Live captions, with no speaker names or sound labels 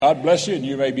God bless you, and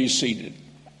you may be seated.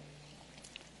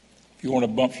 If you want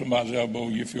to bump somebody's elbow,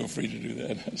 you feel free to do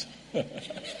that.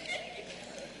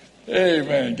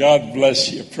 Amen. God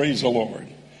bless you. Praise the Lord.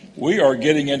 We are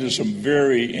getting into some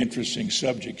very interesting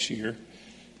subjects here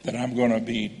that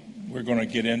we're going to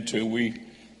get into. We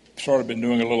sort of been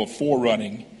doing a little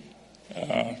forerunning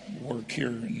work here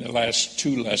in the last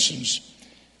two lessons,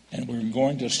 and we're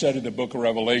going to study the book of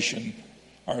Revelation.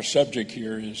 Our subject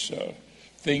here is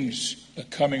things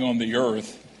coming on the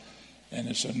earth, and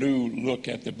it's a new look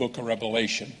at the book of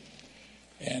Revelation.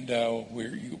 And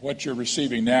what you're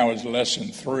receiving now is lesson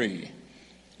 3.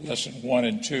 Lesson 1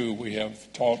 and 2 we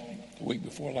have taught the week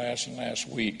before last and last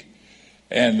week.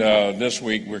 And this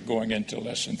week we're going into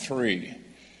lesson 3.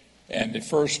 And the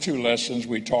first two lessons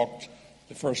we talked,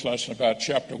 the first lesson about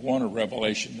chapter 1 of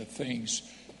Revelation, the things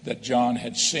that John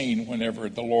had seen whenever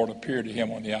the Lord appeared to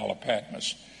him on the Isle of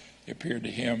Patmos. He appeared to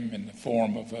him in the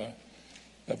form of a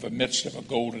midst of a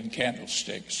golden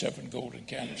candlestick, 7 golden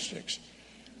candlesticks.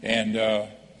 And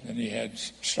he had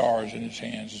stars in his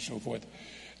hands and so forth.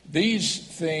 These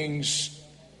things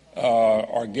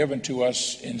are given to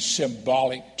us in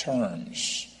symbolic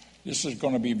terms. This is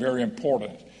going to be very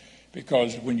important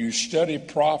because when you study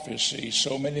prophecy,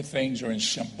 so many things are in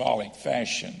symbolic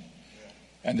fashion.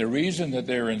 And the reason that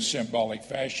they're in symbolic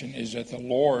fashion is that the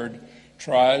Lord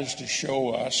tries to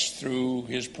show us through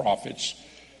his prophets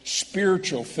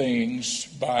spiritual things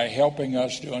by helping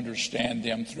us to understand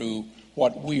them through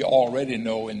what we already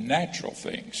know in natural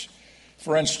things.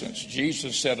 For instance,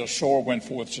 Jesus said a sower went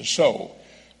forth to sow.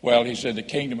 Well, he said the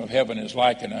kingdom of heaven is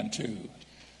likened unto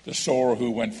the sower who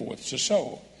went forth to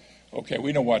sow. Okay,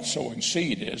 we know what sowing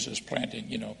seed is planting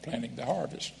the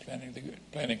harvest,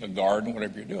 planting a garden,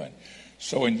 whatever you're doing.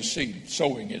 Sowing the seed.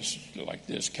 Sowing is like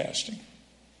this, casting.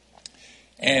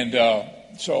 And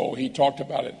so he talked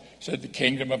about it. Said the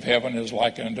kingdom of heaven is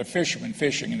likened unto fishermen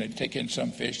fishing, and they take in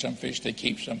some fish they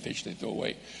keep, some fish they throw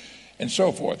away, and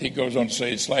so forth. He goes on to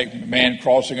say it's like a man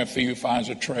crossing a field, finds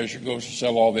a treasure, goes to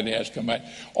sell all that he has, come back.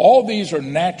 All these are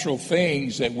natural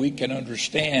things that we can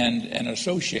understand and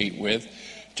associate with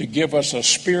to give us a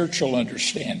spiritual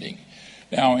understanding.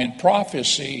 Now, in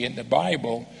prophecy in the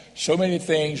Bible, so many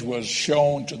things was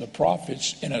shown to the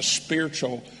prophets in a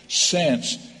spiritual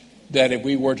sense that if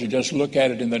we were to just look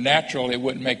at it in the natural, it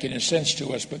wouldn't make any sense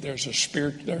to us. But there's a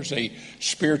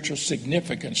spiritual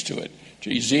significance to it.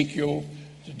 To Ezekiel,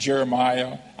 to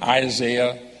Jeremiah,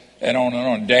 Isaiah, and on and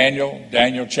on.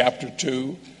 Daniel chapter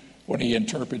 2, when he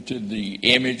interpreted the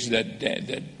image that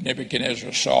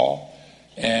Nebuchadnezzar saw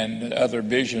and other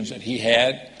visions that he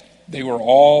had, they were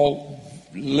all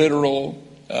literal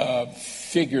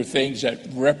figure things that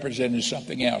represented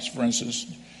something else. For instance,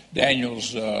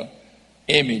 Daniel's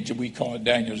image, we call it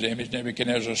Daniel's image.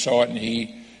 Nebuchadnezzar saw it,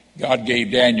 and God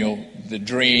gave Daniel the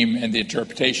dream and the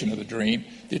interpretation of the dream.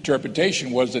 The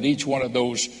interpretation was that each one of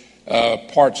those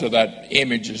parts of that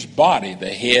image's body, the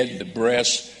head, the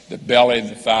breast, the belly,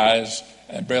 the thighs,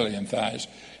 and belly and thighs,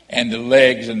 and the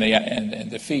legs and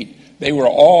the feet, they were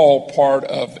all part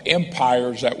of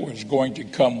empires that was going to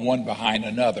come one behind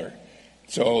another.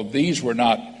 So these were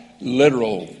not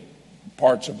literal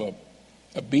parts of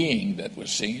a being that was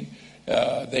seen.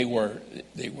 They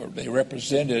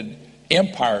represented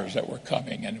empires that were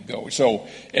coming and going. So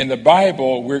in the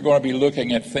Bible, we're going to be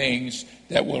looking at things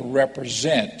that will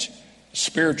represent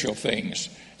spiritual things.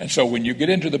 And so when you get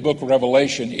into the book of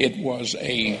Revelation, it was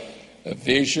a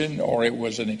vision, or it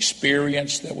was an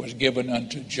experience that was given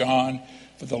unto John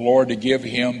for the Lord to give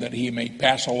him, that he may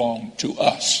pass along to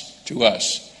us,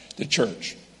 the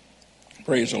church.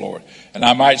 Praise the Lord. And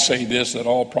I might say this, that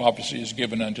all prophecy is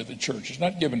given unto the church. It's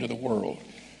not given to the world.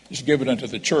 It's given unto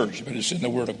the church, but it's in the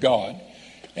Word of God.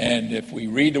 And if we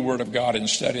read the Word of God and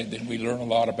study it, then we learn a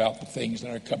lot about the things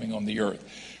that are coming on the earth.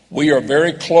 We are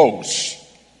very close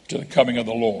to the coming of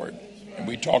the Lord. And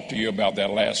we talked to you about that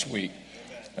last week.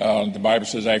 The Bible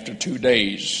says after 2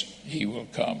 days he will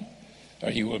come.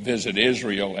 He will visit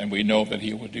Israel, and we know that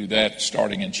he will do that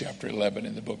starting in chapter 11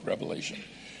 in the book of Revelation.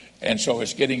 And so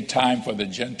it's getting time for the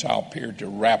Gentile period to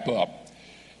wrap up.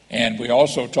 And we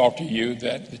also talked to you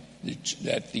that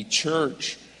the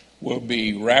church will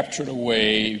be raptured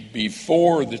away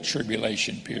before the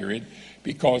tribulation period,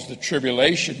 because the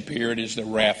tribulation period is the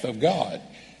wrath of God.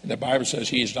 And the Bible says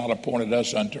he has not appointed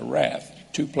us unto wrath.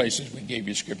 2 places we gave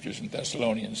you scriptures in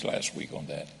Thessalonians last week on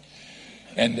that.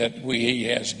 And that he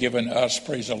has given us,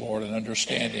 praise the Lord, an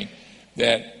understanding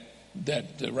that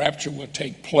the rapture will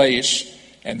take place,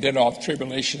 and then all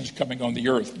tribulation is coming on the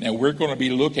earth. Now, we're going to be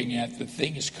looking at the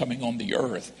things coming on the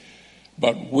earth.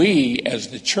 But we, as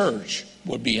the church,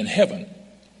 will be in heaven.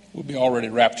 We'll be already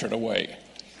raptured away.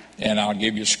 and I'll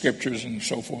give you scriptures and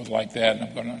so forth like that. And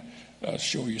I'm going to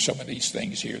show you some of these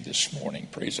things here this morning.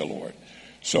 Praise the Lord.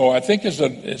 So I think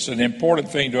it's an important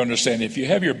thing to understand. If you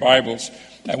have your Bibles,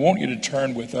 I want you to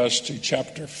turn with us to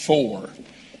chapter 4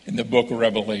 in the book of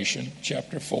Revelation,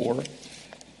 chapter 4.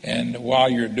 And while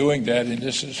you're doing that, and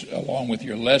this is along with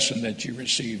your lesson that you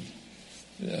received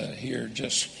here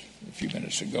just a few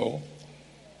minutes ago,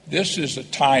 this is a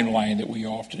timeline that we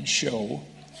often show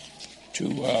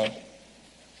to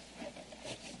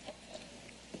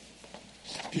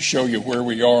show you where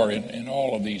we are in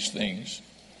all of these things.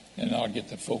 And I'll get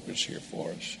the focus here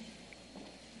for us.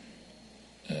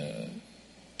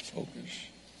 Focus.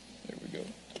 There we go.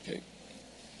 Okay.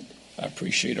 I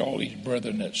appreciate all these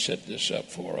brethren that set this up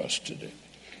for us today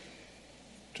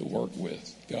to work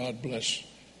with. God bless,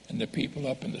 and the people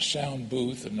up in the sound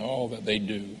booth and all that they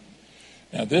do.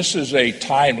 Now, this is a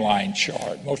timeline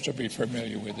chart. Most of you are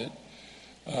familiar with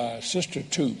it. Sister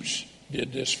Toops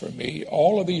did this for me.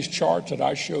 All of these charts that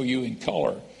I show you in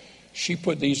color, she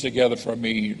put these together for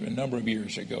me a number of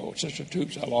years ago. Sister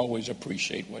Toops, I'll always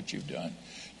appreciate what you've done.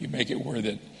 You make it where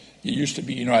that it used to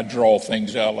be, I draw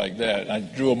things out like that. I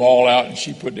drew them all out, and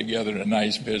she put together a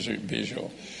nice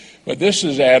visual. But this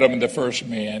is Adam, the first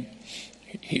man,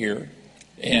 here.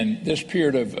 And this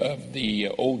period of the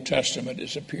Old Testament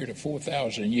is a period of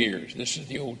 4,000 years. This is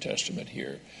the Old Testament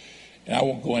here. And I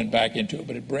won't go back into it,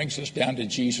 but it brings us down to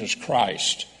Jesus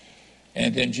Christ.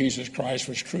 And then Jesus Christ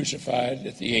was crucified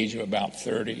at the age of about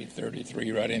 30,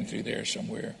 33, right in through there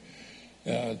somewhere.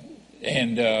 And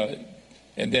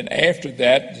then after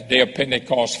that, the day of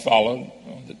Pentecost followed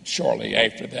shortly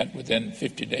after that, within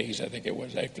 50 days, I think it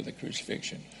was, after the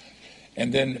crucifixion.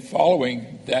 And then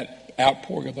following that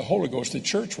outpouring of the Holy Ghost, the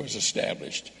church was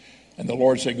established. And the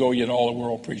Lord said, go ye in all the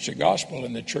world, preach the gospel.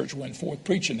 And the church went forth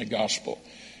preaching the gospel.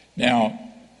 Now,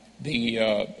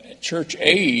 the church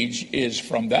age is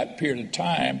from that period of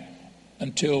time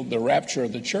until the rapture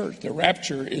of the church. The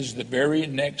rapture is the very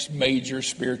next major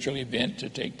spiritual event to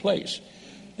take place.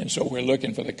 And so we're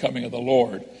looking for the coming of the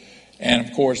Lord. And,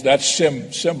 of course, that's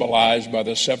symbolized by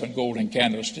the 7 golden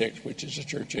candlesticks, which is the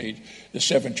church age, the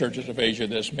 7 churches of Asia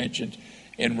that's mentioned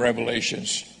in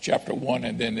Revelations chapter 1,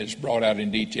 and then it's brought out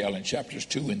in detail in chapters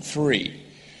 2 and 3.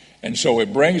 And so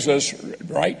it brings us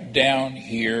right down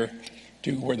here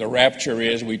to where the rapture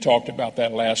is. We talked about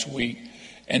that last week.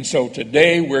 And so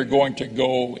today we're going to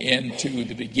go into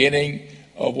the beginning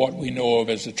of what we know of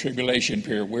as the tribulation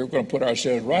period. We're going to put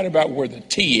ourselves right about where the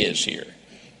T is here,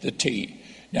 the T.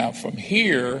 Now from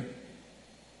here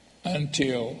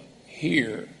until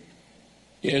here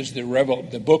is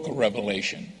the book of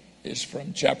Revelation. It's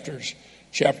from chapter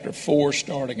 4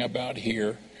 starting about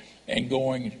here and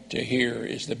going to here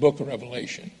is the book of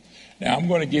Revelation. Now I'm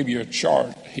going to give you a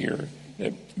chart here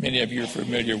that many of you are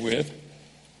familiar with.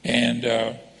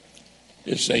 And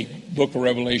it's a book of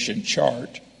Revelation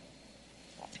chart.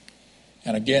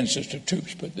 And again, Sister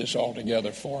Toops put this all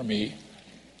together for me.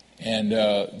 And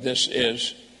this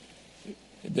is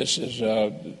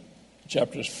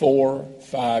chapters 4,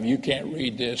 5. You can't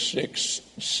read this. 6,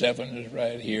 7 is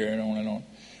right here and on.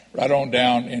 Right on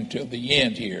down until the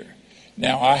end here.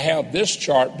 Now, I have this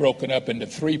chart broken up into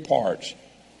 3 parts.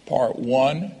 Part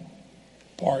 1,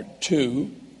 Part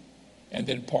 2, and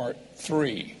then Part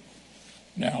 3.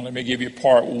 Now, let me give you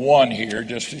Part 1 here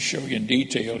just to show you in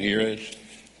detail here.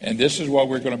 And this is what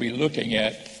we're going to be looking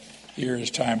at here as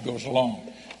time goes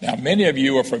along. Now, many of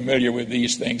you are familiar with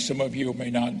these things. Some of you may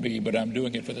not be, but I'm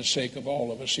doing it for the sake of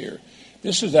all of us here.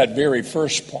 This is that very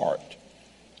first part.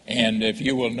 And if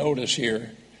you will notice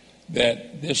here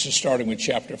that this is starting with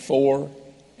chapter 4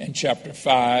 and chapter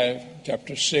 5,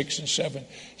 chapter 6 and 7.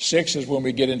 6 is when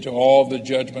we get into all the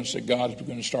judgments that God is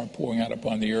going to start pouring out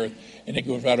upon the earth, and it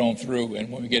goes right on through. And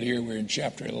when we get here, we're in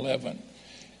chapter 11.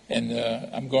 And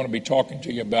I'm going to be talking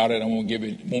to you about it. I won't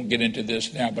get into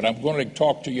this now, but I'm going to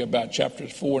talk to you about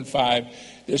chapters 4 and 5.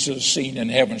 This is a scene in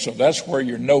heaven, so that's where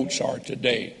your notes are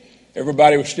today.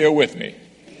 Everybody was still with me?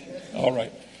 All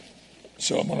right.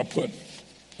 So I'm going to put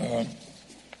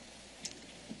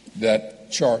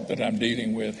that chart that I'm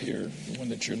dealing with here, the one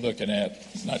that you're looking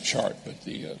at, not chart, but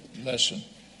the lesson.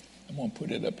 I'm going to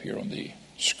put it up here on the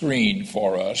screen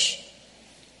for us.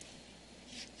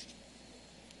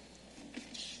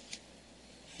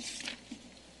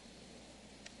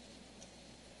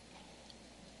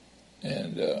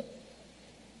 And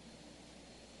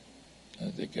I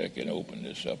think I can open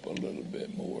this up a little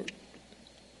bit more,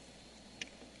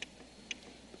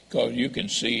 because you can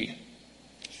see,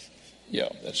 yeah,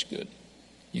 that's good.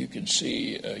 You can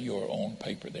see your own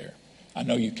paper there. I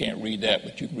know you can't read that,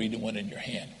 but you can read the one in your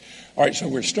hand. All right, so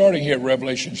we're starting here at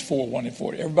Revelations 4, 1 and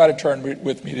 4. Everybody turn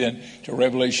with me then to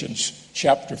Revelations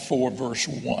chapter 4, verse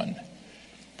 1.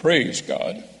 Praise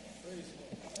God.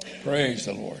 Praise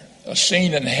the Lord. A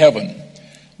scene in heaven.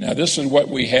 Now, this is what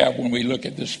we have when we look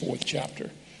at this fourth chapter.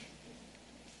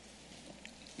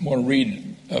 I'm going to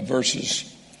read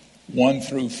verses 1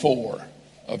 through 4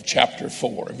 of chapter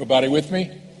 4. Everybody with me?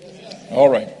 All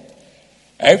right.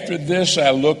 After this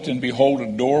I looked, and behold,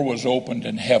 a door was opened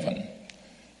in heaven.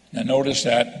 Now notice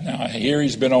that. Now here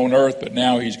he's been on earth, but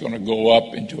now he's going to go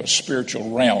up into a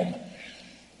spiritual realm.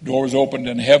 Door was opened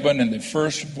in heaven, and the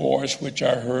first voice which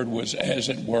I heard was, as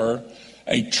it were,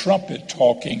 a trumpet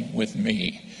talking with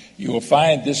me. You will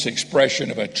find this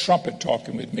expression of a trumpet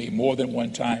talking with me more than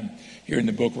one time here in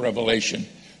the book of Revelation.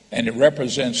 And it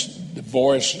represents the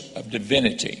voice of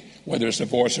divinity, whether it's the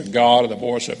voice of God or the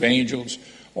voice of angels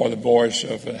or the voice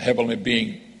of a heavenly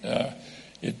being.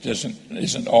 It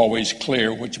isn't always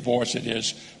clear which voice it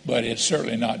is, but it's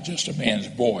certainly not just a man's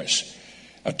voice.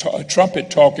 A trumpet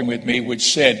talking with me,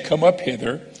 which said, "Come up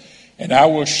hither, and I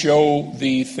will show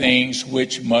thee things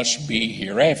which must be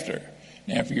hereafter."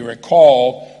 Now, if you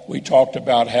recall, we talked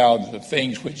about how the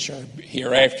things which are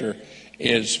hereafter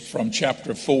is from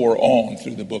chapter 4 on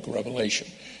through the book of Revelation.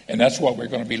 And that's what we're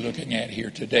going to be looking at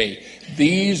here today.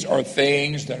 These are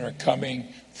things that are coming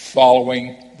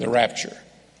following the rapture.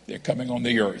 They're coming on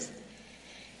the earth.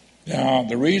 Now,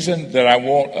 the reason that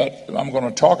I'm going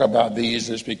to talk about these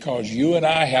is because you and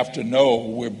I have to know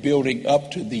we're building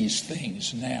up to these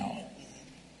things now.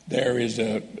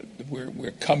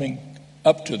 We're coming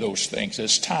up to those things.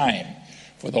 It's time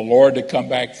for the Lord to come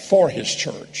back for his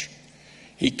church.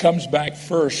 He comes back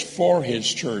first for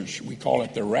his church. We call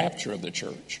it the rapture of the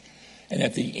church. And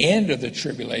at the end of the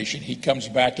tribulation, he comes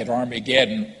back at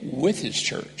Armageddon with his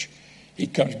church. He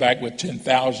comes back with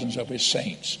 10,000s of his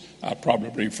saints. I'll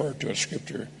probably refer to a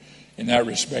scripture in that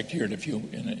respect here in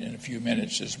a few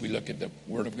minutes as we look at the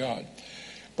Word of God.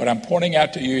 But I'm pointing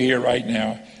out to you here right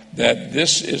now that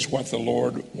this is what the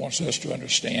Lord wants us to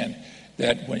understand,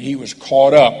 that when he was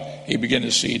caught up, he began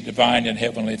to see divine and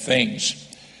heavenly things.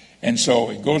 And so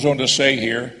it goes on to say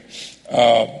here,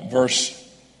 verse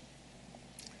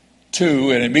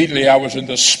 2, "And immediately I was in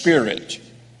the Spirit,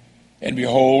 and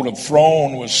behold, a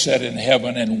throne was set in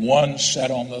heaven, and one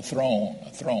sat on the throne." A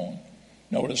throne.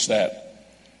 Notice that.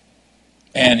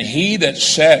 "And he that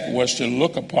sat was to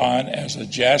look upon as a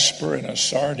jasper and a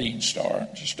sardine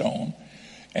stone.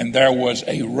 And there was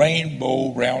a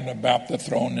rainbow round about the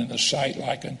throne in the sight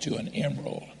like unto an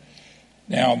emerald."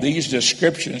 Now, these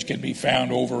descriptions can be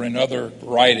found over in other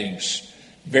writings,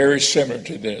 very similar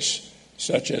to this,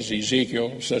 such as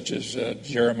Ezekiel, such as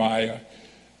Jeremiah.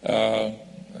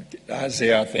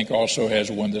 Isaiah, I think, also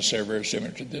has one that's very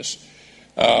similar to this.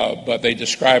 But they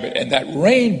describe it. And that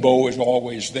rainbow is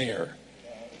always there.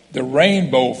 The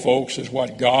rainbow, folks, is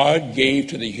what God gave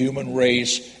to the human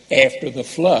race after the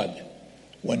flood,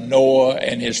 when Noah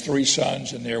and his 3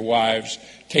 sons and their wives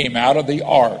came out of the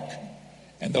ark,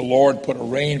 and the Lord put a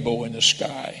rainbow in the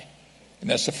sky. And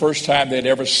that's the first time they'd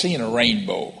ever seen a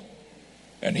rainbow.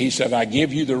 And he said, "I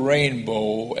give you the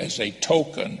rainbow as a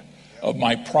token of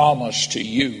my promise to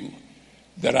you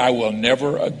that I will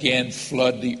never again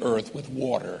flood the earth with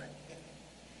water."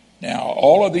 Now,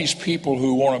 all of these people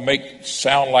who want to make it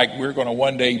sound like we're going to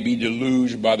one day be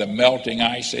deluged by the melting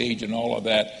ice age and all of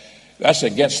that, that's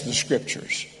against the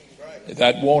scriptures.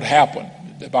 That won't happen.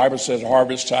 The Bible says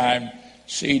harvest time,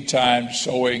 seed time,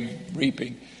 sowing,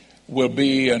 reaping will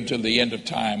be until the end of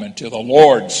time, until the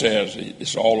Lord says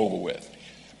it's all over with.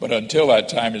 But until that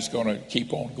time, it's going to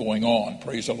keep on going on.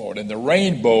 Praise the Lord. And the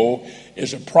rainbow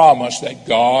is a promise that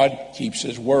God keeps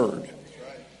his word.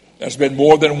 There's been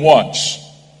more than once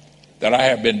that I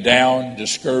have been down,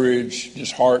 discouraged,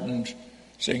 disheartened,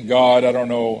 saying, "God, I don't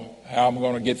know how I'm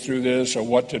going to get through this or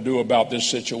what to do about this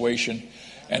situation."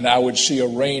 And I would see a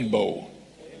rainbow.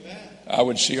 I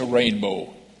would see a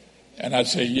rainbow. And I'd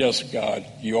say, "Yes, God,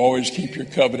 you always keep your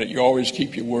covenant. You always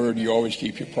keep your word. You always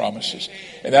keep your promises."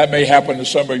 And that may happen to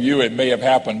some of you. It may have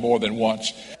happened more than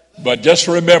once. But just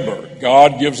remember,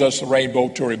 God gives us the rainbow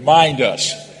to remind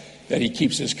us that he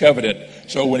keeps his covenant.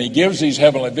 So when he gives these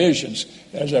heavenly visions,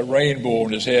 there's that rainbow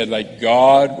on his head, like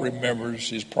God remembers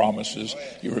his promises.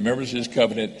 He remembers his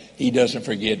covenant. He doesn't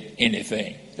forget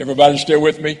anything. Everybody still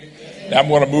with me? Now I'm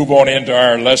going to move on into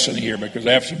our lesson here because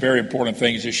I have some very important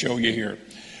things to show you here.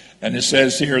 And it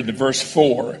says here in verse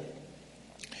 4,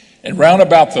 "And round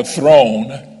about the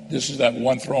throne," this is that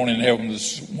one throne in heaven,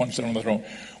 this one sitting on the throne,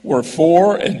 "were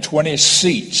 24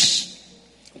 seats.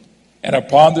 And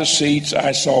upon the seats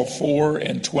I saw 24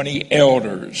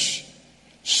 elders,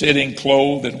 sitting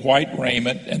clothed in white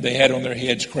raiment, and they had on their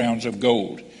heads crowns of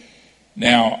gold.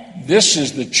 Now, this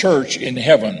is the church in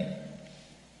heaven,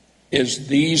 is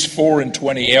these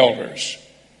 24 elders.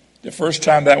 The first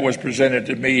time that was presented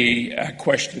to me, I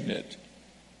questioned it,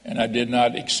 and I did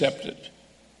not accept it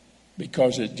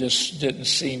because it just didn't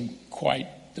seem quite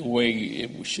the way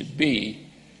it should be.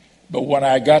 But when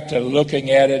I got to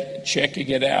looking at it, checking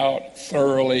it out,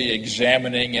 thoroughly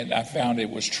examining it, I found it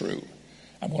was true.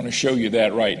 I'm going to show you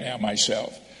that right now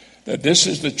myself, that this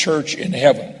is the church in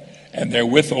heaven, and they're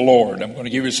with the Lord. I'm going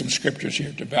to give you some scriptures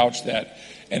here to vouch that.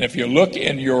 And if you look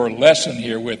in your lesson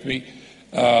here with me,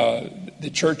 the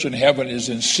church in heaven is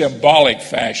in symbolic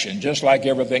fashion, just like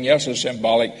everything else is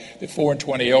symbolic. The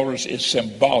 24 elders is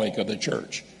symbolic of the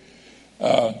church.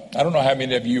 I don't know how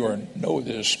many of you know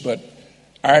this, but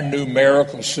our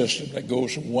numerical system that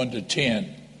goes from 1 to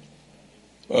 10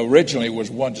 originally was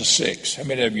 1 to 6. How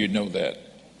many of you know that?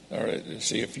 All right, let's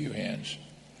see a few hands.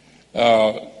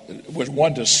 It was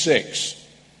 1 to 6.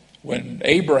 When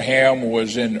Abraham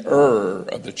was in Ur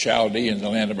of the Chaldeans, the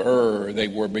land of Ur, they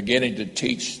were beginning to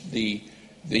teach the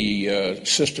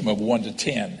system of 1 to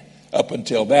 10. Up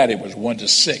until that, it was 1 to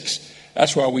 6.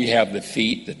 That's why we have the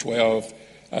feet, the 12.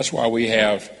 That's why we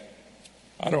have,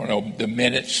 I don't know, the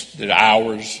minutes, the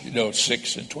hours,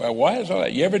 6 and 12. Why is all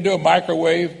that? You ever do a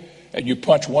microwave and you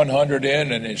punch 100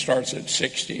 in and it starts at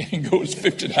 60 and goes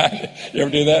 59? You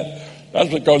ever do that? That's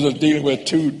because it's dealing with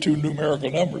two numerical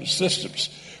numbers, systems.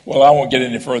 Well, I won't get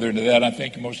any further into that. I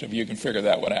think most of you can figure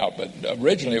that one out. But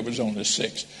originally it was only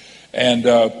 6. And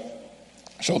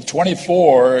so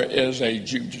 24 is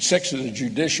 6 is a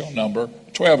judicial number,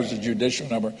 12 is a judicial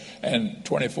number, and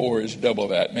 24 is double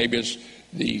that. Maybe it's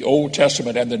the Old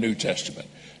Testament and the New Testament.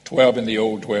 12 in the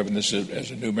Old, 12 in this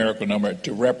as a numerical number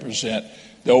to represent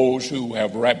those who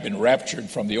have been raptured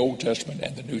from the Old Testament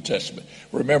and the New Testament.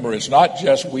 Remember, it's not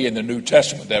just we in the New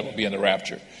Testament that will be in the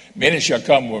rapture. Many shall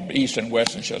come from east and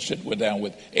west and shall sit down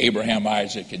with Abraham,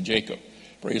 Isaac, and Jacob.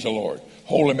 Praise the Lord.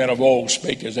 Holy men of old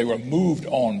spake as they were moved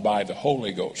on by the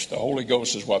Holy Ghost. The Holy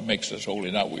Ghost is what makes us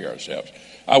holy, not we ourselves.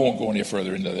 I won't go any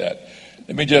further into that.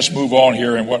 Let me just move on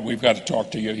here and what we've got to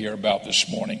talk to you here about this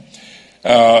morning.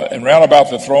 And round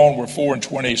about the throne were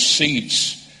 24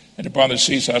 seats. And upon the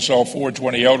seats I saw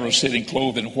 24 elders sitting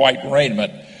clothed in white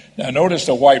raiment. Now notice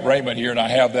the white raiment here, and I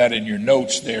have that in your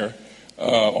notes there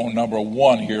on number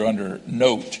 1 here under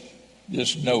note.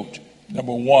 This note.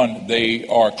 Number 1, they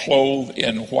are clothed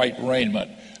in white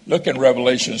raiment. Look in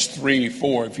Revelations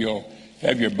 3:4. If you'll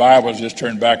have your Bibles, just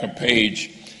turn back a page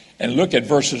and look at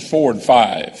verses 4 and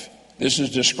 5. This is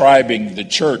describing the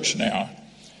church now.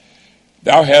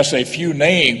 Thou hast a few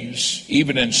names,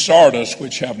 even in Sardis,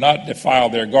 which have not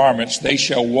defiled their garments. They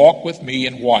shall walk with me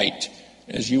in white.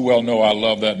 As you well know, I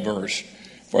love that verse.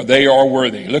 For they are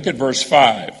worthy. Look at verse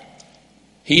 5.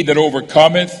 He that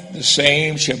overcometh, the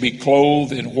same shall be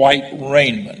clothed in white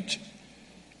raiment,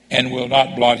 and will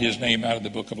not blot his name out of the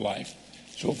book of life.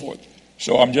 So forth.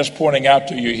 So I'm just pointing out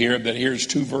to you here that here's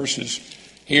 2 verses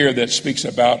here that speaks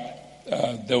about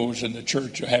those in the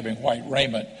church having white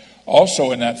raiment.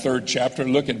 Also in that 3rd chapter,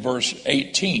 look at verse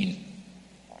 18.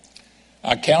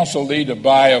 I counsel thee to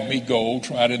buy of me gold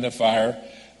tried in the fire,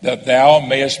 that thou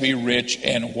mayest be rich,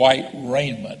 and white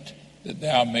raiment, that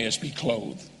thou mayest be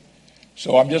clothed.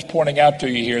 So I'm just pointing out to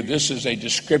you here, this is a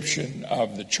description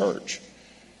of the church.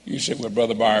 You say, well,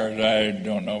 Brother Byers, I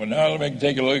don't know. But now let me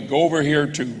take a look. Go over here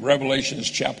to Revelations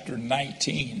chapter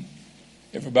 19.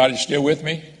 Everybody still with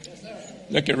me? Yes, sir.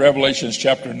 Look at Revelations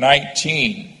chapter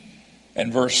 19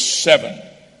 and verse 7.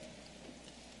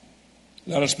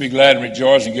 Let us be glad and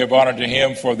rejoice and give honor to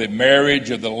him, for the marriage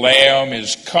of the Lamb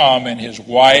is come, and his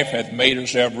wife hath made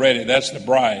herself ready. That's the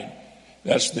bride.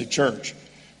 That's the church.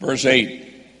 Verse 8.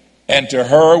 And to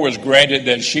her was granted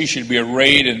that she should be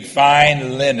arrayed in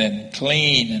fine linen,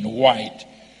 clean and white.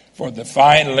 For the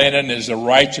fine linen is the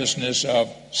righteousness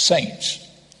of saints.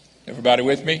 Everybody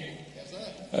with me?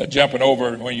 Jumping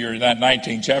over, when you're in that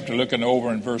 19th chapter, looking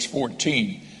over in verse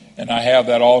 14. And I have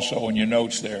that also in your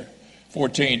notes there.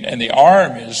 14. And the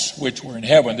armies which were in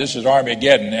heaven, this is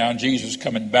Armageddon now, and Jesus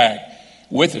coming back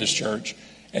with his church.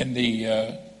 And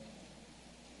the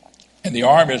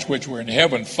armies which were in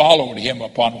heaven followed him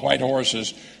upon white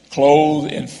horses,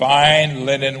 clothed in fine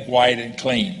linen, white and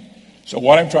clean. So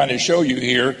what I'm trying to show you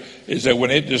here is that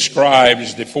when it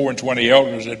describes the 24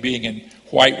 elders as being in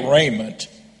white raiment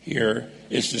here,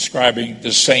 it's describing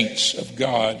the saints of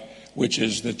God, which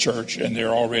is the church, and they're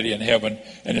already in heaven,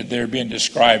 and they're being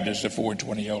described as the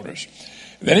 24 elders.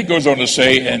 Then it goes on to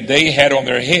say, and they had on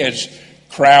their heads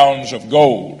crowns of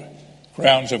gold.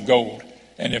 Crowns of gold.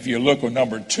 And if you look on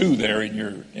number 2 there in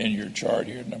your chart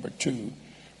here, number 2,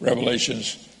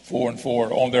 Revelations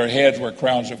 4:4. On their heads were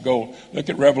crowns of gold. Look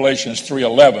at Revelations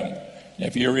 3:11.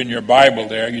 If you're in your Bible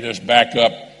there, you just back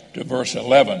up to verse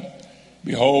 11.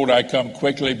 Behold, I come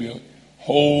quickly.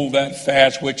 Behold that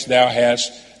fast which thou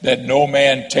hast, that no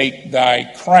man take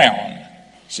thy crown.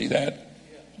 See that?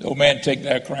 No man take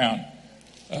thy crown.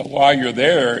 While you're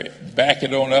there, back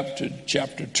it on up to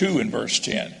chapter 2 and verse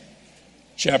 10.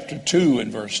 Chapter 2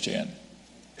 and verse 10.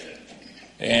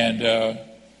 And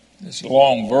it's a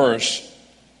long verse.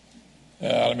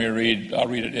 Let me read. I'll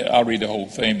read it. I'll read the whole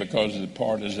thing because the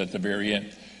part is at the very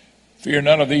end. Fear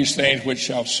none of these things which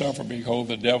shall suffer. Behold,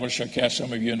 the devil shall cast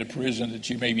some of you into prison, that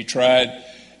ye may be tried,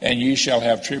 and ye shall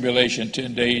have tribulation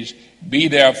 10 days. Be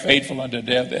thou faithful unto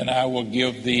death, and I will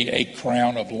give thee a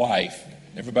crown of life.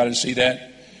 Everybody see that?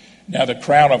 Now the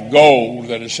crown of gold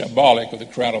that is symbolic of the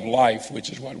crown of life, which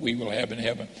is what we will have in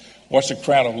heaven. What's the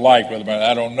crown of life, Brother Brown?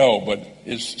 I don't know, but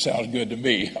it sounds good to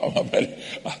me.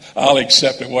 I'll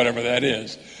accept it, whatever that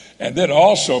is. And then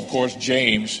also, of course,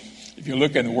 James. If you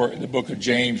look in the book of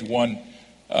James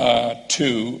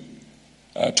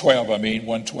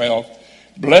 1:12.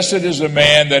 Blessed is the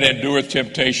man that endureth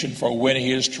temptation, for when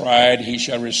he is tried, he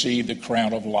shall receive the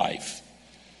crown of life,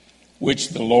 which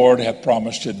the Lord hath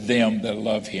promised to them that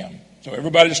love him. So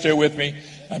everybody stay with me.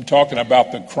 I'm talking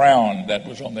about the crown that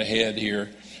was on the head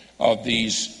here of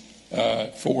these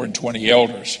 4 and 20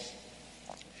 elders.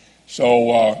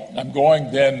 So I'm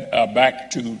going then back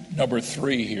to number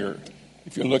 3 here.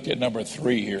 If you look at number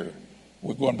 3 here,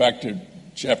 we're going back to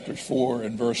chapter 4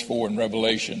 and verse 4 in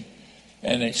Revelation.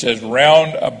 And it says,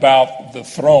 round about the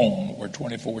throne were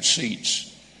 24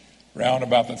 seats. Round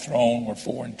about the throne were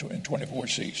 4 and 24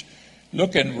 seats.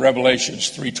 Look in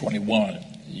Revelations 3:21.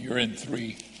 You're in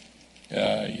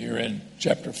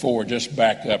chapter 4. Just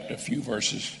back up a few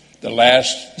verses.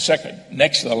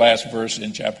 Next to the last verse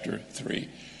in chapter 3.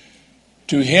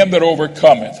 To him that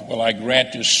overcometh will I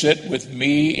grant to sit with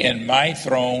me in my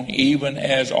throne, even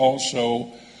as I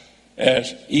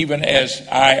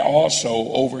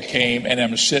also overcame and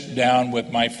am sit down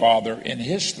with my Father in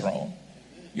his throne.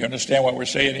 You understand what we're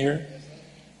saying here?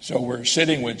 So we're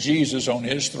sitting with Jesus on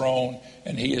his throne,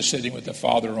 and he is sitting with the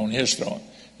Father on his throne.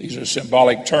 These are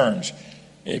symbolic terms.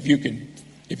 If you can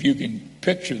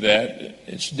picture that,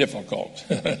 it's difficult.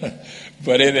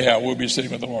 But anyhow, we'll be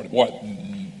sitting with the Lord. What?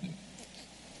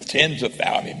 Tens of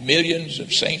thousands, millions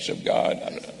of saints of God.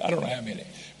 I don't know how many.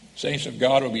 Saints of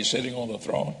God will be sitting on the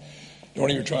throne. Don't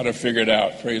even try to figure it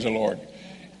out. Praise the Lord.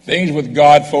 Things with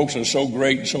God, folks, are so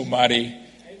great and so mighty.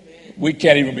 We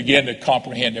can't even begin to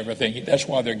comprehend everything. That's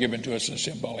why they're given to us in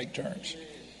symbolic terms.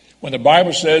 When the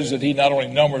Bible says that he not only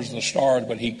numbers the stars,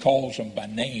 but he calls them by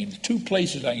name. 2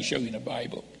 places I can show you in the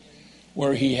Bible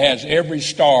where he has every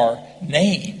star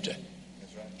named.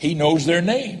 He knows their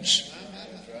names.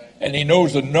 And he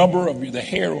knows the number of the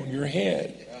hair on your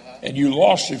head. And you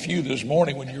lost a few this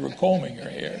morning when you were combing your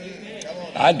hair.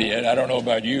 I did. I don't know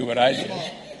about you, but I did.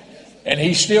 And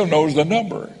he still knows the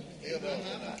number.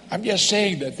 I'm just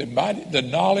saying that the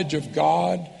knowledge of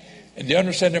God and the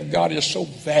understanding of God is so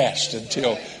vast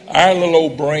until our little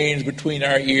old brains between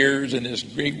our ears in this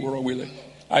great world we live.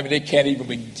 I mean, they can't even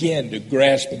begin to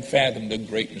grasp and fathom the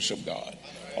greatness of God.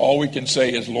 All we can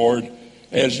say is, Lord,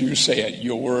 as you say it,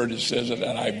 your word says it,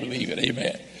 and I believe it.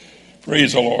 Amen.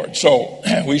 Praise the Lord. So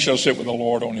we shall sit with the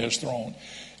Lord on his throne.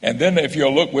 And then if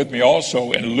you'll look with me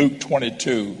also in Luke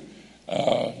 22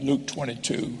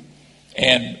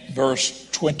 and verse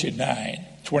 29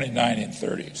 and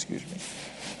 30, excuse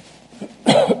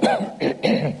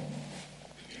me.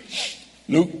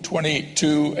 Luke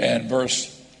 22 and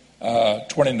verse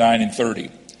 29 and 30.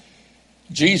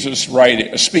 Jesus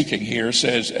speaking here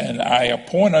says, and I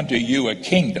appoint unto you a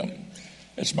kingdom,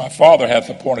 as my Father hath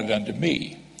appointed unto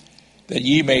me, that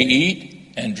ye may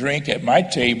eat and drink at my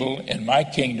table in my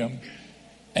kingdom,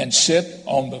 and sit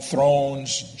on the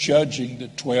thrones judging the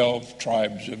 12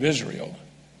 tribes of Israel.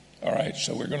 All right,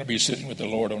 so we're going to be sitting with the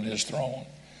Lord on his throne.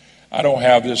 I don't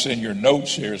have this in your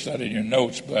notes here. It's not in your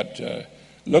notes, but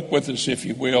look with us, if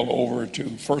you will, over to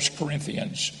 1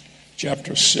 Corinthians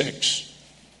chapter 6.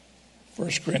 1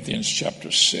 Corinthians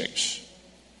chapter 6.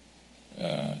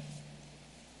 Let's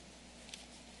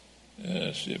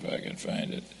see if I can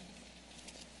find it.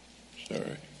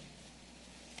 Sorry.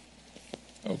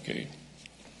 Okay,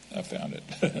 I found it.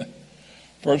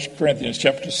 1 Corinthians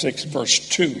chapter 6, verse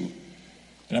 2.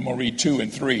 And I'm going to read 2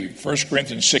 and 3. 1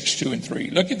 Corinthians 6, 2 and 3.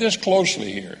 Look at this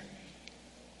closely here.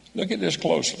 Look at this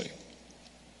closely.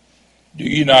 Do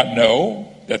you not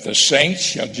know that the saints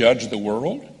shall judge the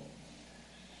world?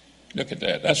 Look at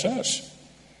that. That's us.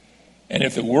 And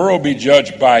if the world be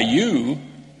judged by you,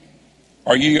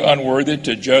 Are ye unworthy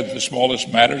to judge the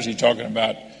smallest matters? He's talking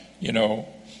about,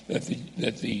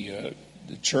 that the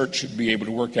church should be able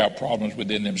to work out problems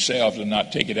within themselves and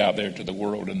not take it out there to the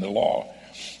world and the law.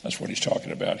 That's what he's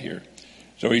talking about here.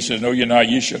 So he says, know ye not,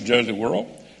 ye shall judge the world.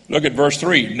 Look at verse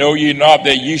 3. Know ye not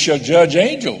that ye shall judge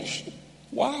angels?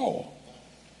 Wow.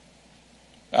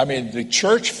 I mean, the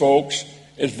church, folks,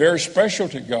 is very special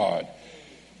to God.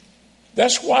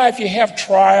 That's why if you have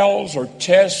trials or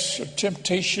tests or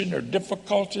temptation or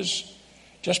difficulties,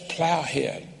 just plow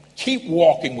ahead. Keep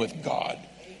walking with God.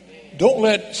 Don't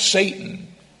let Satan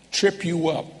trip you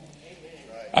up.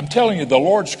 I'm telling you, the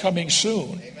Lord's coming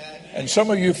soon. And some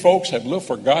of you folks have lived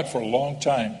for God for a long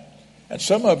time. And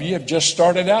some of you have just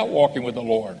started out walking with the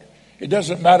Lord. It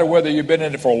doesn't matter whether you've been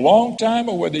in it for a long time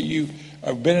or whether you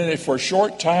have been in it for a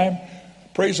short time.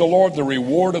 Praise the Lord, the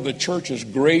reward of the church is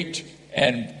great,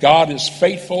 and God is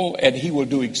faithful, and he will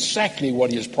do exactly what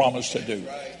he has promised to do.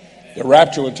 The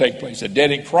rapture will take place. The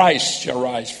dead in Christ shall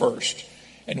rise first,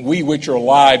 and we which are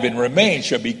alive and remain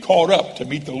shall be caught up to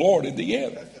meet the Lord in the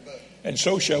end. And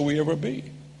so shall we ever be.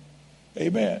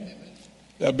 Amen.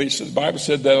 The Bible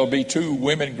said there'll be 2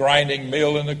 women grinding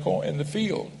meal in the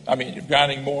field.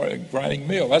 Grinding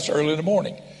meal. That's early in the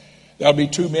morning. There'll be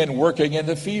 2 men working in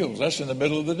the fields. That's in the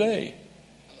middle of the day.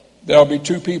 There'll be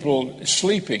 2 people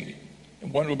sleeping.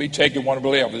 And one will be taken, one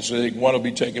will be left. It's saying one will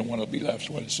be taken, one will be left. That's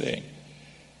what it's saying.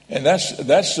 And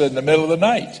that's in the middle of the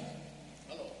night.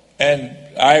 And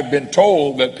I've been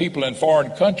told that people in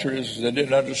foreign countries that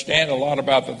didn't understand a lot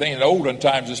about the thing in the olden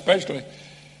times especially,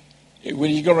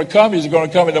 when he's going to come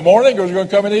in the morning or he's going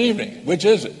to come in the evening? Which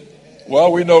is it?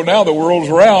 Well, we know now the world's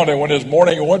round, and when it's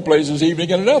morning in one place, it's evening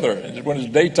in another. And when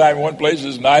it's daytime in one place,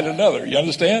 it's night in another. You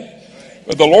understand?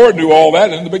 But the Lord knew all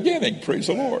that in the beginning. Praise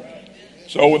the Lord.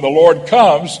 So when the Lord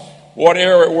comes,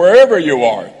 wherever you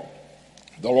are,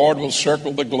 the Lord will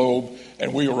circle the globe,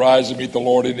 and we will rise and meet the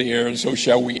Lord in the air, and so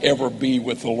shall we ever be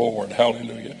with the Lord.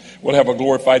 Hallelujah. We'll have a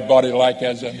glorified body like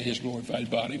as unto his glorified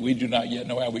body. We do not yet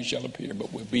know how we shall appear,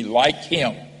 but we'll be like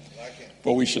him,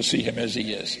 for we shall see him as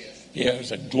he is. He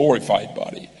has a glorified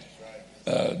body.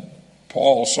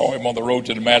 Paul saw him on the road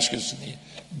to Damascus,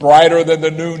 brighter than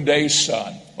the noonday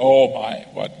sun. Oh my,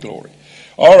 what glory.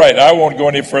 All right, I won't go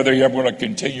any further here. I'm going to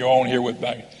continue on here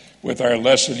with our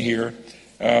lesson here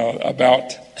about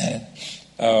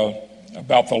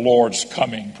the Lord's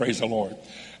coming. Praise the Lord.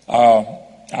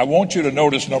 I want you to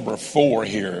notice number 4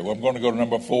 here. I'm going to go to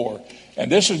number 4.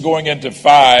 And this is going into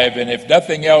 5. And if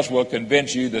nothing else will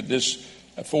convince you that this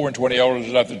 4 and 20 elders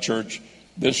is not the church,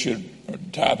 this should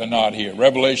tie the knot here.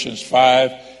 Revelations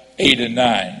 5, 8, and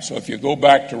 9. So if you go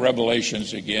back to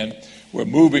Revelations again, we're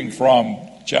moving from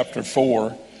chapter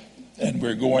 4, and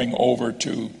we're going over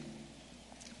to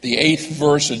the 8th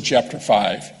verse in chapter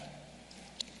 5.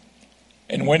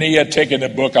 And when he had taken the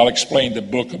book, I'll explain the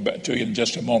book to you in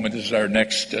just a moment. This is our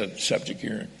next subject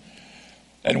here.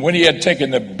 And when he had taken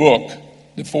the book,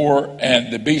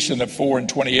 the beast and the 4 and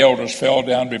 20 elders fell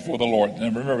down before the Lord.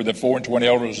 And remember, the 4 and 20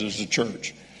 elders is the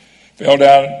church. Fell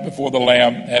down before the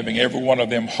Lamb, having every one of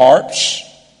them harps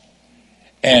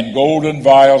and golden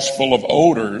vials full of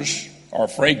odors or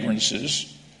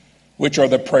fragrances, which are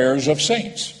the prayers of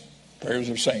saints. Prayers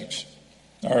of saints.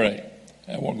 All right.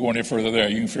 I won't go any further there.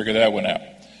 You can figure that one out.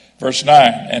 Verse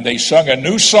 9, and they sung a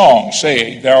new song,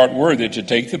 saying, Thou art worthy to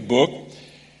take the book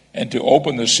and to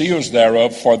open the seals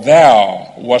thereof, for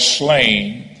thou wast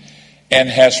slain and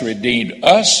hast redeemed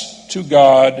us to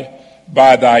God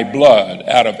by thy blood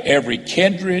out of every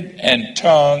kindred and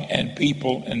tongue and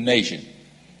people and nation.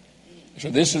 So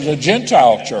this is a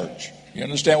Gentile church. You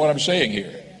understand what I'm saying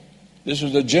here? This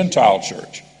is a Gentile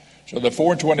church. So the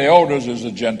 4 and 20 elders is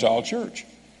a Gentile church.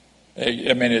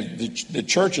 I mean, the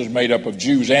church is made up of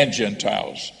Jews and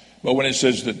Gentiles. But when it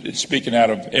says that it's speaking out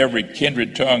of every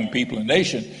kindred, tongue, people, and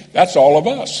nation, that's all of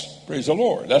us. Praise the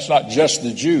Lord. That's not just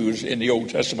the Jews in the Old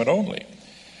Testament only.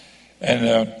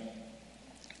 And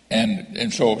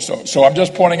so I'm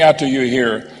just pointing out to you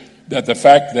here that the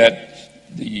fact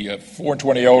that the 4 and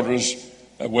 20 elders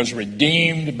was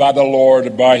redeemed by the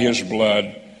Lord by his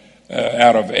blood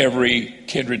out of every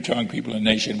kindred, tongue, people, and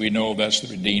nation, we know that's the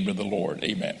redeemed of the Lord.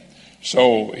 Amen.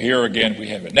 So here again we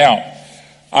have it. Now,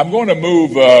 I'm going to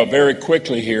move very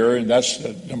quickly here, and that's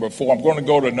number 4. I'm going to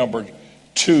go to number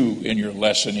 2 in your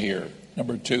lesson here.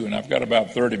 Number 2, and I've got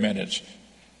about 30 minutes,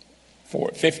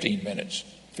 15 minutes.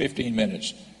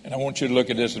 And I want you to look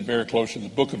at this very closely, the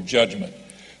book of Judgment.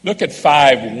 Look at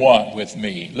 5:1 with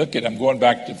me. I'm going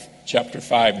back to chapter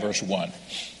 5, verse 1.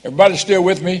 Everybody still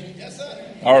with me? Yes, sir.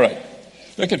 All right.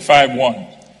 Look at 5:1.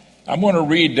 I'm going to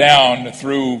read down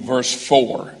through verse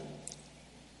 4.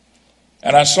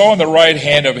 And I saw in the right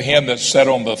hand of him that sat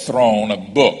on the throne a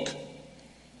book,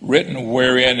 written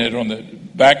wherein it on the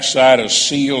backside a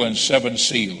seal and 7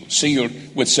 seals, sealed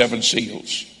with 7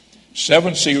 seals.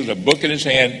 7 seals, a book in his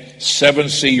hand, 7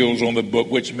 seals on the book,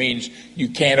 which means you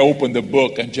can't open the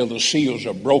book until the seals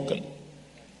are broken.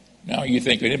 Now you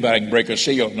think anybody can break a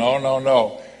seal.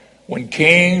 No. When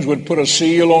kings would put a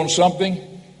seal on something,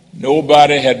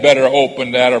 nobody had better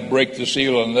open that or break the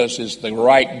seal unless it's the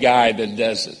right guy that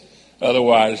does it.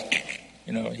 Otherwise,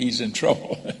 he's in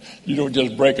trouble. You don't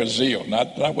just break a seal,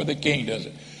 not when the king does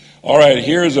it. All right,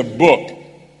 here's a book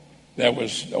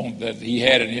that he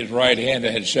had in his right hand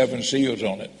that had 7 seals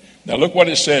on it. Now look what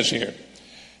it says here.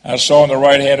 I saw in the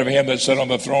right hand of him that sat on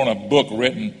the throne a book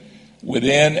written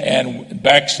within and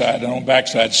backside, and on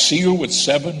backside, sealed with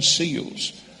 7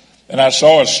 seals. And I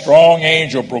saw a strong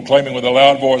angel proclaiming with a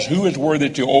loud voice, "Who is worthy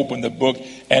to open the book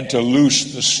and to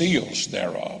loose the seals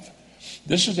thereof?"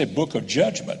 This is a book of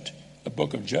judgment, a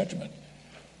book of judgment.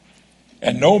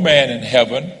 And no man in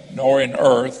heaven, nor in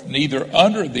earth, neither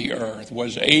under the earth,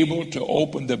 was able to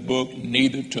open the book,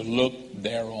 neither to look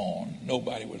thereon.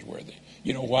 Nobody was worthy.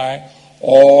 You know why?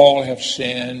 All have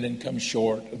sinned and come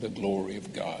short of the glory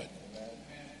of God.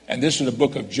 And this is a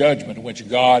book of judgment in which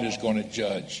God is going to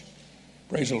judge.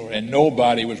 Praise the Lord. And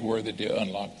nobody was worthy to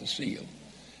unlock the seal.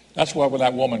 That's why when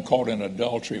that woman caught in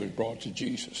adultery was brought to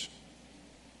Jesus.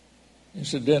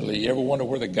 Incidentally, you ever wonder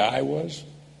where the guy was?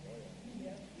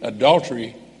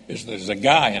 Adultery is there's a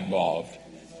guy involved.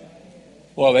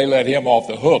 Well, they let him off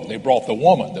the hook. They brought the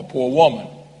woman, the poor woman.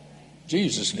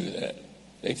 Jesus knew that.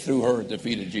 They threw her at the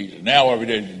feet of Jesus. Now, every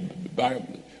day, the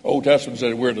Old Testament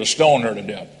says we're to stone her to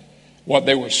death. What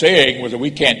they were saying was that we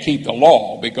can't keep the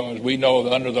law because we know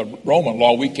that under the Roman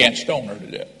law we can't stone her to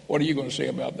death. What are you going to say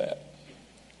about that?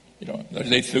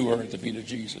 They threw her at the feet of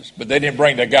Jesus. But they didn't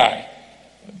bring the guy.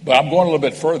 But I'm going a little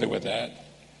bit further with that.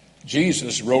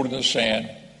 Jesus wrote in the sand,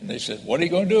 and they said, "What are you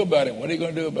going to do about it? What are you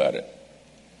going to do about it?"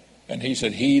 And he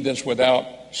said, "He that's without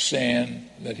sin,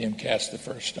 let him cast the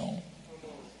first stone."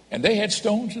 And they had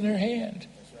stones in their hand.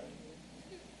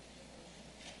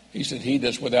 He said, "He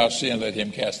that's without sin, let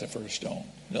him cast the first stone."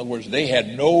 In other words, they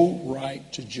had no right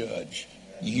to judge.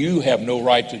 You have no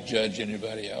right to judge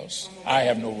anybody else. I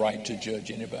have no right to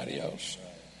judge anybody else.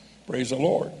 Praise the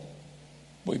Lord.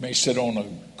 We may sit on a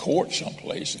court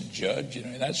someplace and judge,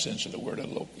 in that sense of the word,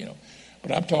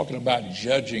 But I'm talking about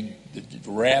judging the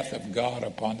wrath of God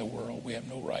upon the world. We have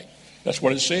no right. That's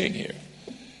what it's saying here.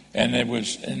 I'm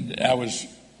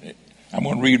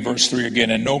going to read verse 3 again.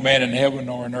 "And no man in heaven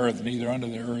nor in earth, neither under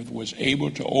the earth, was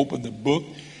able to open the book,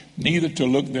 neither to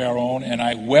look thereon. And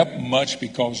I wept much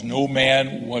because no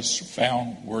man was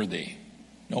found worthy."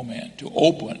 No man. To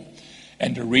open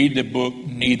and to read the book,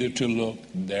 neither to look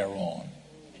thereon.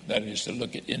 That is to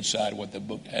look at inside what the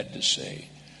book had to say.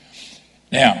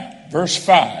 Now, verse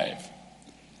 5.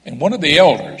 "And one of the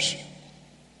elders,"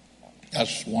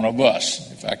 that's one of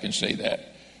us, if I can say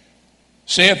that,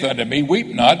 "saith unto me, Weep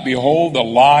not, behold, the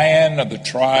Lion of the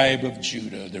tribe of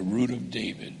Judah, the root of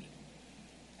David,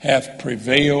 hath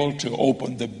prevailed to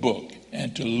open the book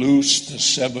and to loose the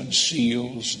 7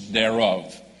 seals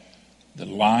thereof." The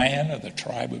Lion of the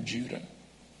tribe of Judah.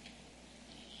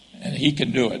 And he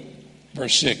can do it.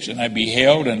 Verse 6, "And I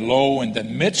beheld, and lo, in the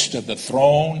midst of the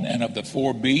throne and of the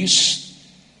 4 beasts,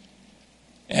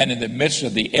 and in the midst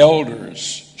of the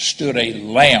elders, stood a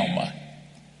lamb,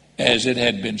 as it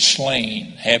had been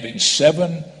slain, having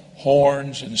 7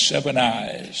 horns and 7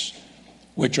 eyes,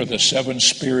 which are the 7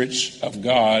 spirits of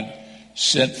God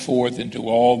sent forth into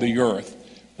all the earth."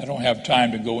 I don't have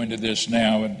time to go into this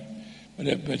now, but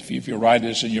if you write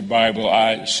this in your Bible,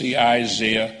 I see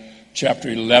Isaiah chapter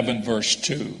 11, verse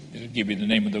 2. It'll give you the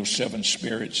name of those 7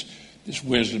 spirits. This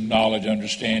wisdom, knowledge,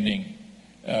 understanding,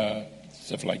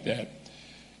 stuff like that.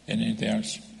 And anything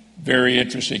else. Very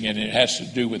interesting, and it has to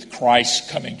do with Christ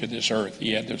coming to this earth.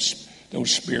 He had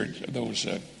those spirits, those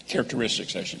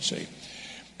characteristics, I should say.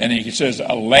 And he says,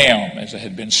 a lamb as it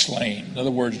had been slain. In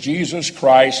other words, Jesus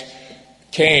Christ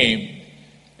came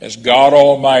as God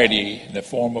Almighty in the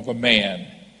form of a man.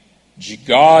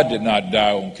 God did not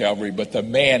die on Calvary, but the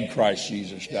man Christ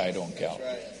Jesus died on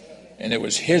Calvary. And it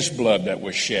was his blood that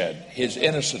was shed, his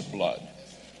innocent blood.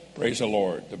 Praise the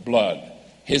Lord, the blood.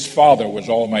 His Father was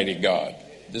Almighty God.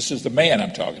 This is the man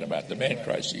I'm talking about, the man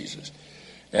Christ Jesus.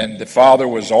 And the Father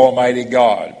was Almighty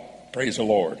God. Praise the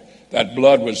Lord. That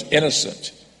blood was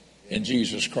innocent in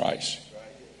Jesus Christ.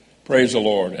 Praise the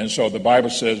Lord. And so the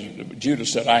Bible says,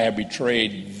 Judas said, "I have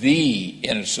betrayed the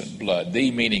innocent blood."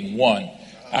 The meaning one.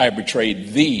 "I have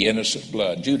betrayed the innocent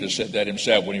blood." Judas said that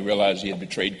himself when he realized he had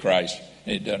betrayed Christ.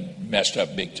 And he done messed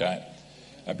up big time.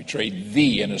 I betrayed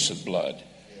the innocent blood.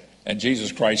 And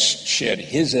Jesus Christ shed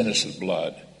his innocent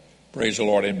blood. Praise the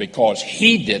Lord. And because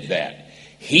he did that,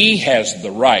 he has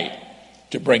the right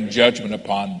to bring judgment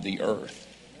upon the earth.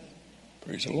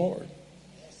 Praise the Lord.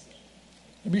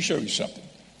 Let me show you something.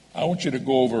 I want you to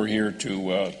go over here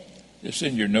to, it's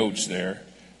in your notes there.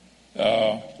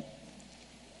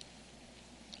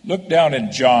 Look down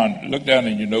in John, look down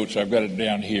in your notes. I've got it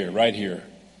down here, right here.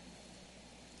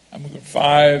 I'm going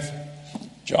to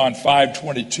John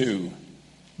 5:22.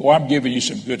 Boy, I'm giving you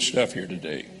some good stuff here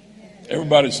today.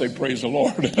 Everybody say, praise the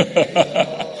Lord.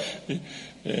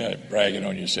 Yeah, bragging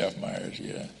on yourself, Myers,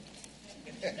 yeah.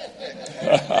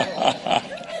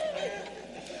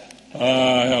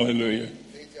 Hallelujah.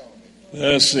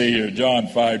 Let's see here, John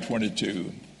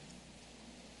 5:22.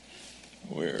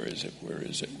 Where is it?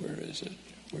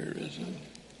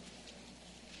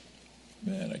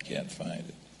 Man, I can't find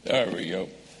it. There we go.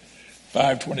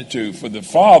 5:22. For the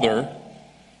Father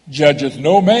judgeth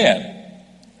no man,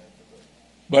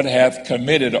 but hath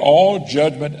committed all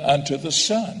judgment unto the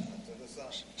Son.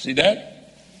 See that?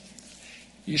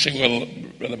 You say, well,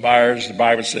 Brother Myers, the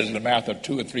Bible says in the mouth of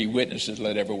 2 or 3 witnesses,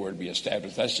 let every word be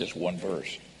established. That's just one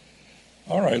verse.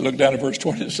 All right, look down at verse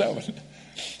 27.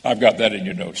 I've got that in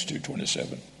your notes too,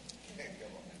 27.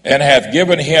 And hath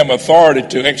given him authority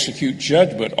to execute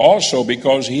judgment also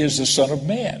because he is the Son of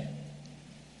Man.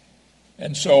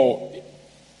 And so,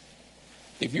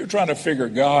 if you're trying to figure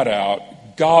God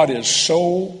out, God is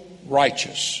so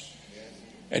righteous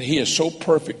and he is so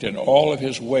perfect in all of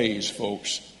his ways,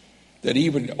 folks, that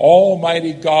even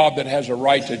Almighty God that has a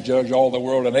right to judge all the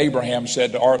world, and Abraham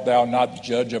said, art thou not the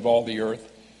judge of all the earth?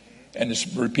 And it's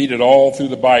repeated all through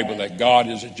the Bible that God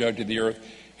is a judge of the earth.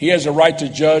 He has a right to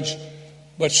judge,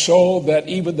 but so that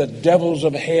even the devils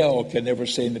of hell can never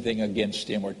say anything against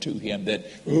him or to him. That,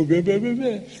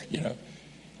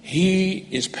 he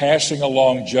is passing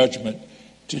along judgment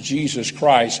to Jesus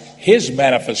Christ, his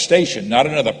manifestation, not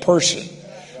another person,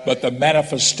 but the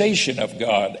manifestation of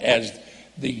God as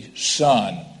the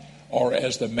Son or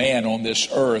as the man on this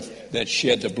earth that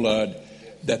shed the blood,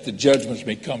 that the judgments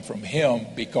may come from him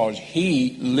because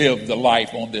he lived the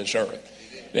life on this earth.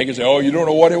 They can say, oh, you don't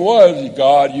know what it was,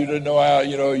 God, you didn't know how,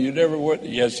 you never would.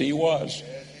 Yes, he was.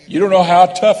 You don't know how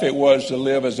tough it was to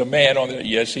live as a man on the,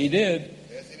 yes, he did.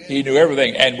 He knew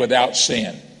everything and without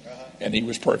sin. And he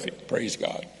was perfect. Praise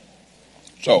God.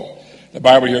 So, the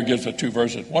Bible here gives us 2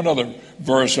 verses. One other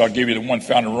verse, I'll give you the one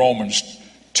found in Romans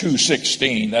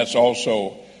 2:16. That's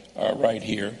also right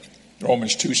here.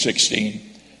 Romans 2:16.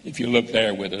 If you look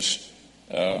there with us.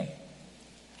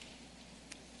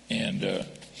 And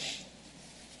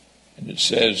it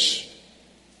says,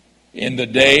 in the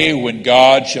day when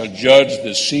God shall judge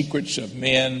the secrets of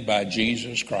men by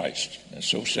Jesus Christ. That's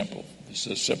so simple. This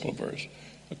is a simple verse,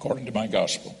 according to my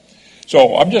gospel.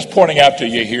 So I'm just pointing out to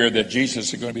you here that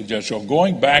Jesus is going to be the judge. So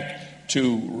going back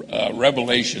to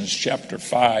Revelations chapter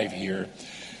 5 here,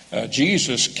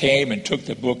 Jesus came and took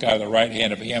the book out of the right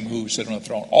hand of him who sat on the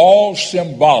throne. All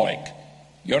symbolic.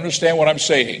 You understand what I'm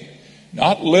saying?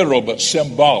 Not literal, but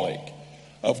symbolic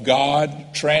of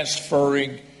God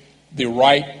transferring the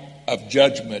right of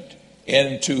judgment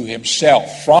into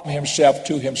himself, from himself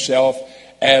to himself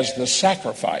as the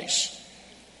sacrifice,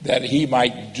 that he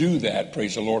might do that,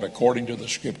 praise the Lord, according to the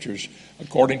scriptures,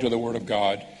 according to the word of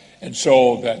God. And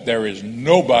so that there is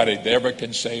nobody that ever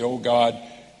can say, oh God,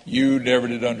 you never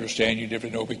did understand, you never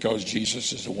know, because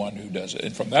Jesus is the one who does it.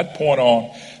 And from that point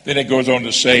on, then it goes on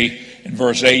to say in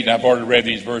verse 8, and I've already read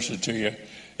these verses to you,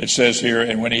 it says here,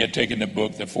 and when he had taken the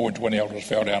book, the 24 elders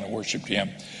fell down and worshipped him,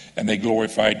 and they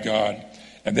glorified God.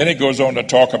 And then it goes on to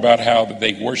talk about how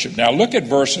they worship. Now look at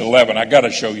verse 11. I got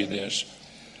to show you this.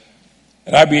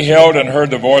 And I beheld and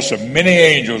heard the voice of many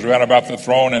angels round about the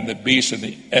throne, and the beasts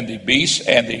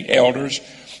and the elders.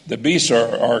 The beasts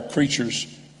are creatures.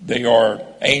 They are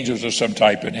angels of some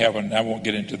type in heaven. I won't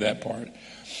get into that part.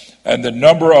 And the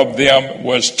number of them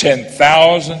was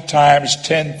 10,000 times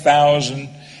 10,000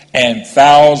 and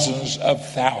thousands of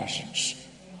thousands.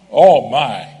 Oh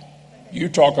my. You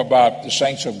talk about the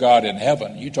saints of God in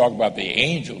heaven. You talk about the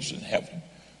angels in heaven.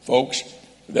 Folks,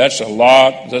 that's a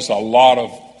lot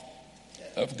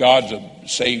of God's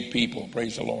saved people.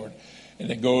 Praise the Lord.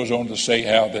 And it goes on to say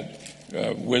how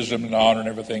that wisdom and honor and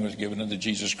everything was given unto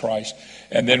Jesus Christ.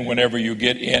 And then whenever you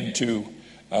get into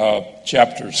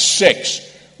chapter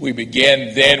 6, we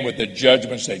begin then with the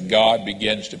judgments that God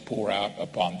begins to pour out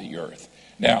upon the earth.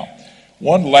 Now,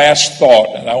 one last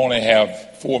thought, and I only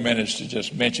have 4 minutes to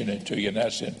just mention it to you, and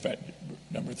that's in fact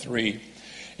number 3.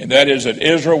 And that is that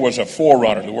Israel was a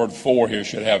forerunner. The word "for" here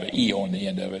should have an E on the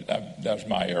end of it. That was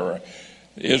my error.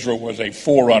 Israel was a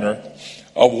forerunner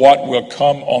of what will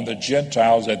come on the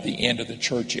Gentiles at the end of the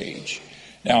church age.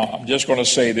 Now, I'm just going to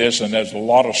say this, and there's a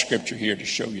lot of scripture here to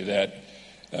show you that.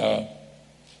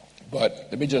 But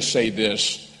let me just say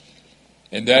this,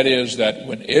 and that is that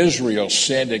when Israel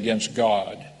sinned against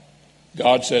God,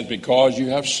 God says, because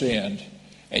you have sinned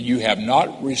and you have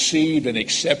not received and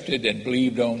accepted and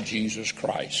believed on Jesus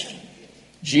Christ,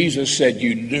 Jesus said,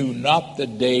 you knew not the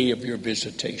day of your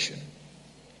visitation.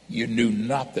 You knew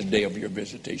not the day of your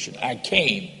visitation. I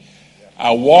came,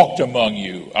 I walked among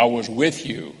you, I was with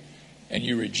you, and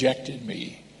you rejected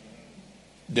me.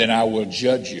 Then I will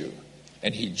judge you.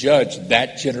 And he judged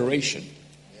that generation.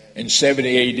 In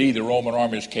 70 AD, the Roman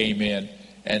armies came in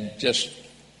and just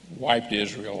wiped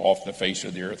Israel off the face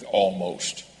of the earth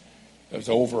almost. There was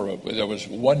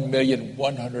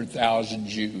 1,100,000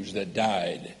 Jews that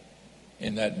died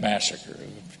in that massacre.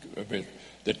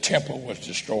 The temple was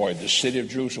destroyed. The city of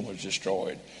Jerusalem was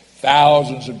destroyed.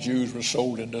 Thousands of Jews were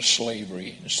sold into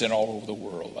slavery and sent all over the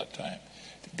world that time.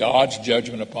 God's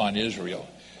judgment upon Israel.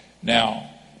 Now,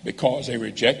 because they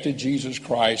rejected Jesus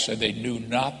Christ and they knew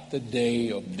not the day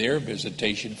of their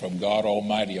visitation from God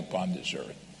Almighty upon this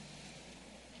earth.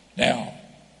 Now,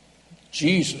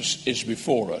 Jesus is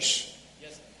before us.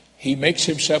 He makes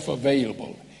himself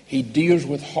available. He deals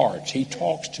with hearts. He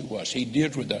talks to us. He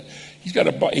deals with that. He's got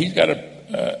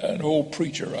an old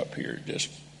preacher up here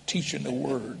just teaching the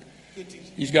word.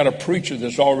 He's got a preacher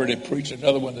that's already preached,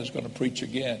 another one that's going to preach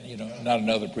again. Not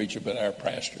another preacher, but our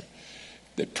pastor.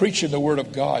 They're preaching the word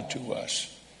of God to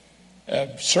us.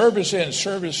 Service in,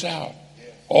 service out.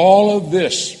 All of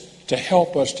this to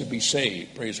help us to be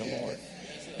saved. Praise the Lord.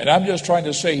 And I'm just trying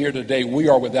to say here today, we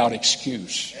are without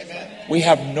excuse. We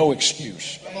have no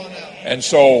excuse. And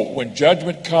so when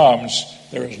judgment comes,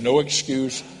 there is no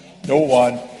excuse, no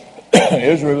one.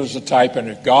 Israel is the type, and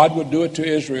if God would do it to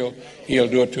Israel, he'll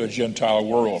do it to a Gentile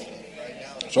world.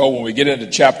 So when we get into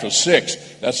chapter 6,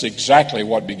 that's exactly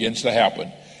what begins to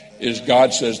happen. Is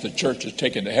God says the church is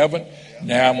taken to heaven.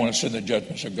 Now I'm going to send the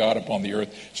judgments of God upon the earth.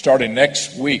 Starting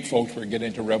next week, folks, we're getting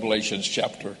into Revelations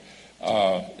chapter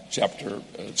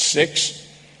 6.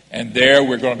 And there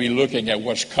we're going to be looking at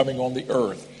what's coming on the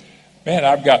earth. Man,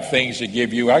 I've got things to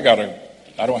give you. I don't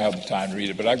have the time to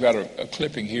read it, but I've got a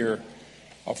clipping here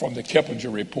from the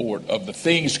Kiplinger report of the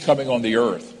things coming on the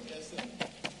earth.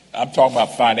 I'm talking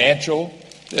about financial.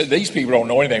 These people don't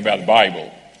know anything about the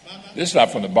Bible. This is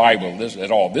not from the Bible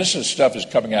at all. This is stuff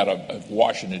that's coming out of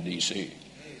Washington, D.C.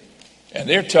 And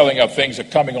they're telling us things that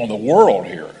are coming on the world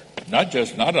here. Not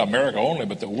America only,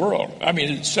 but the world. I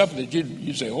mean, it's stuff that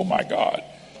you say, oh, my God.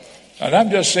 And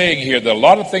I'm just saying here that a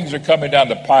lot of things are coming down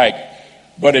the pike.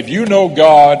 But if you know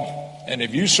God and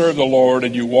if you serve the Lord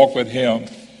and you walk with him,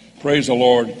 praise the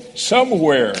Lord,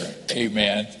 somewhere,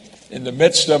 amen, in the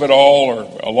midst of it all or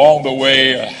along the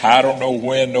way, I don't know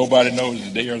when, nobody knows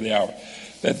the day or the hour,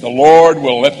 that the Lord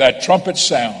will let that trumpet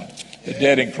sound. The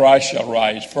dead in Christ shall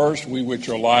rise first. We which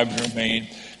are alive and remain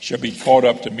shall be caught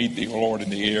up to meet the Lord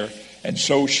in the air. And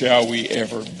so shall we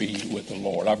ever be with the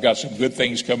Lord. I've got some good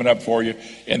things coming up for you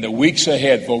in the weeks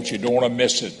ahead, folks. You don't want to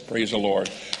miss it. Praise the Lord.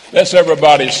 Let's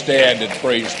everybody stand and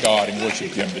praise God and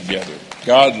worship him together.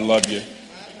 God love you.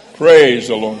 Praise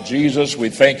the Lord. Jesus, we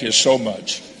thank you so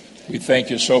much. We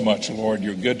thank you so much, Lord.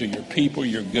 You're good to your people.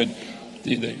 You're good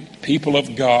to the people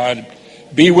of God.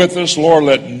 Be with us, Lord.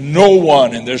 Let no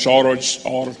one in this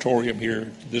auditorium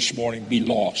here this morning be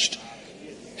lost.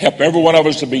 Help every one of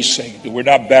us to be saved. If we're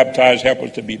not baptized, help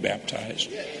us to be baptized.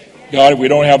 God, if we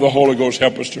don't have the Holy Ghost,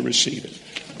 help us to receive it.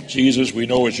 Jesus, we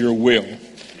know it's your will.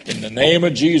 In the name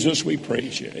of Jesus, we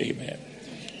praise you. Amen.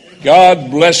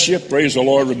 God bless you. Praise the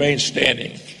Lord. Remain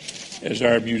standing as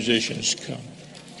our musicians come.